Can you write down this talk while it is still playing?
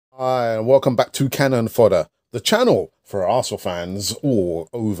Hi, and welcome back to Cannon Fodder, the channel for Arsenal fans all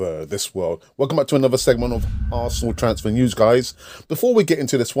over this world. Welcome back to another segment of Arsenal transfer news, guys. Before we get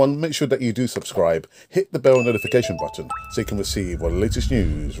into this one, make sure that you do subscribe, hit the bell notification button so you can receive all the latest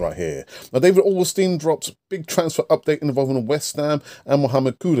news right here. Now, David Ornstein drops big transfer update involving West Ham and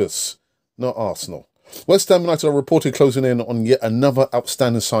Mohammad Kudus, not Arsenal. West Ham United are reported closing in on yet another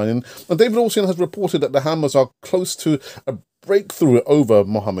outstanding signing, and David Ornstein has reported that the Hammers are close to a breakthrough over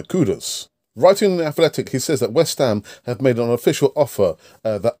Mohammad Kudus. Writing in The Athletic, he says that West Ham have made an official offer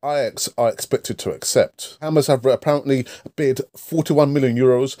that Ajax are expected to accept. Hammers have apparently bid €41 million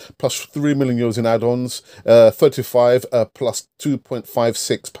plus €3 million in add-ons, 35 plus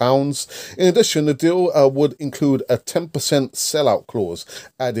 £2.56. In addition, the deal would include a 10% sellout clause,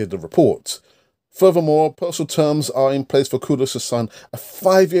 added the report. Furthermore, personal terms are in place for Kudus to sign a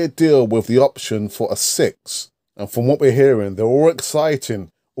 5-year deal with the option for a 6. And from what we're hearing, they're all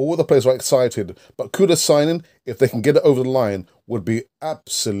exciting. All the players are excited. But Kudus signing, if they can get it over the line, would be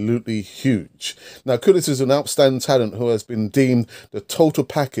absolutely huge. Now, Kudus is an outstanding talent who has been deemed the total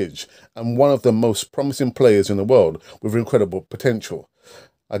package and one of the most promising players in the world with incredible potential.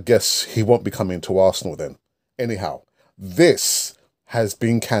 I guess he won't be coming to Arsenal then. Anyhow, this has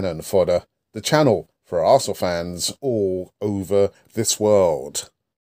been Cannon Fodder, the channel for Arsenal fans all over this world.